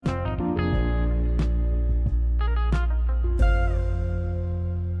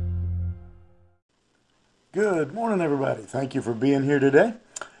Good morning, everybody. Thank you for being here today.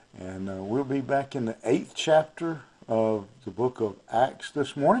 And we'll be back in the 8th chapter of the book of Acts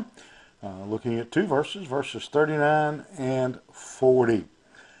this morning, looking at two verses, verses 39 and 40. It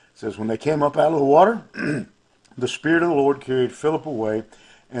says, when they came up out of the water, the Spirit of the Lord carried Philip away,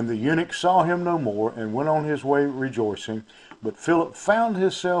 and the eunuch saw him no more and went on his way rejoicing. But Philip found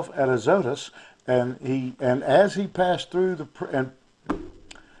himself at Azotus, and as he passed through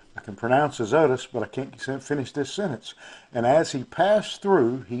I can pronounce Azotus, but I can't finish this sentence. And as he passed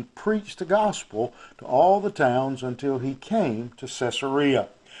through, he preached the gospel to all the towns until he came to Caesarea.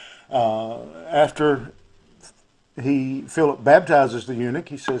 After Philip baptizes the eunuch,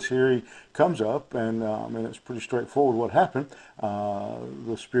 he says here he comes up, and it's pretty straightforward what happened.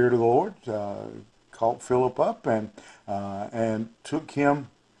 The Spirit of the Lord called Philip up and took him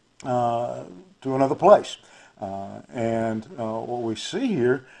to another place. What we see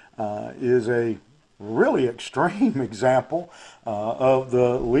here is a really extreme example of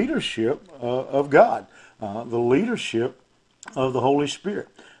the leadership of God, the leadership of the Holy Spirit.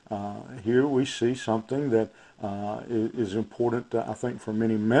 Here we see something that is important, I think, for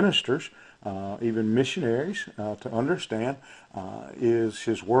many ministers, even missionaries, to understand, is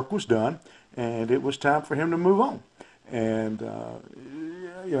his work was done, and it was time for him to move on. And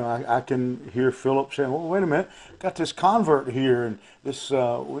I can hear Philip saying, well, wait a minute, got this convert here, and this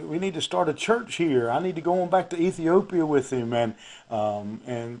we need to start a church here. I need to go on back to Ethiopia with him and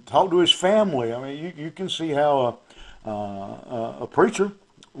talk to his family. I mean, you can see how a preacher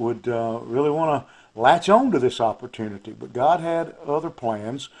would really want to latch on to this opportunity. But God had other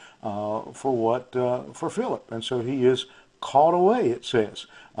plans for Philip, and so he is caught away, it says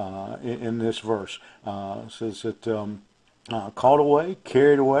in this verse. It says that caught away,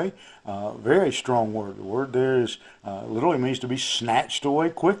 carried away, very strong word. The word there is literally means to be snatched away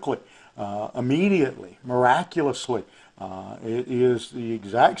quickly, immediately, miraculously. It is the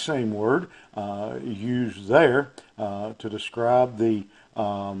exact same word used there to describe the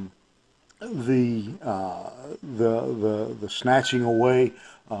snatching away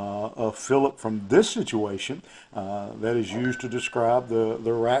of Philip from this situation that is used to describe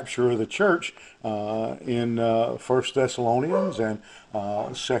the rapture of the church in 1 Thessalonians and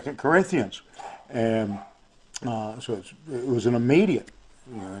 2 Corinthians. And so it was an immediate,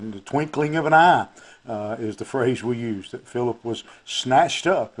 in the twinkling of an eye is the phrase we use, that Philip was snatched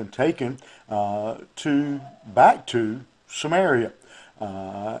up and taken back to Samaria.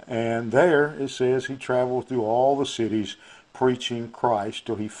 And there it says he traveled through all the cities preaching Christ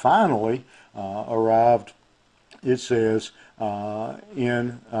till he finally arrived, it says,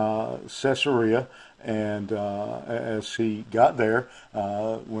 in Caesarea. And as he got there,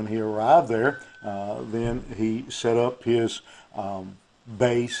 when he arrived there, then he set up his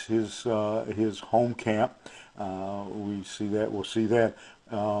base, his home camp. We'll see that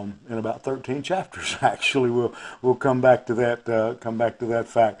in about 13 chapters. Actually, we'll come back to that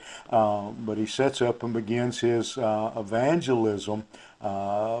fact. But he sets up and begins his evangelism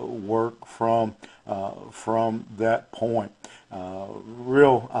work from that point.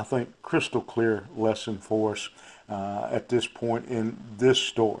 Real, I think, crystal clear lesson for us at this point in this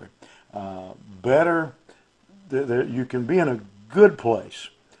story. Better that you can be in a good place,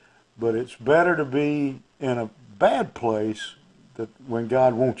 but it's better to be in a bad place when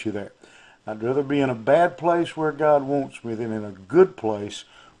God wants you there. I'd rather be in a bad place where God wants me than in a good place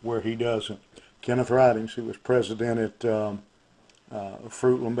where he doesn't. Kenneth Ridings, who was president at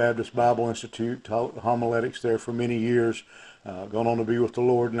Fruitland Baptist Bible Institute, taught homiletics there for many years, gone on to be with the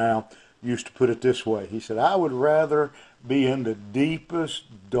Lord now, used to put it this way. He said, I would rather be in the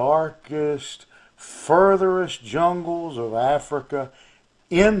deepest, darkest, furthest jungles of Africa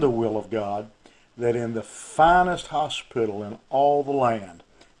in the will of God than in the finest hospital in all the land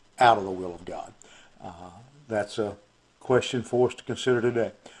out of the will of God. That's a question for us to consider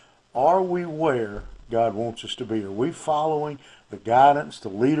today. Are we where God wants us to be? Are we following the guidance, the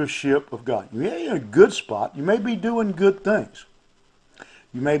leadership of God? You may be in a good spot. You may be doing good things.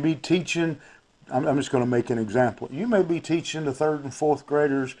 You may be teaching, I'm just going to make an example. You may be teaching the 3rd and 4th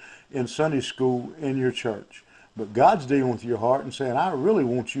graders in Sunday school in your church. But God's dealing with your heart and saying, I really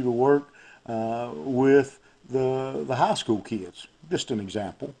want you to work with the high school kids. Just an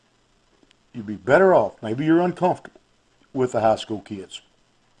example. You'd be better off. Maybe you're uncomfortable with the high school kids.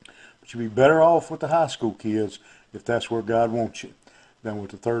 But you'd be better off with the high school kids if that's where God wants you than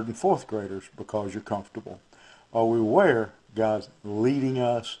with the 3rd and 4th graders because you're comfortable. Are we where God's leading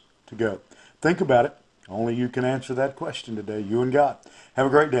us to go? Think about it. Only you can answer that question today, you and God. Have a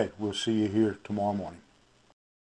great day. We'll see you here tomorrow morning.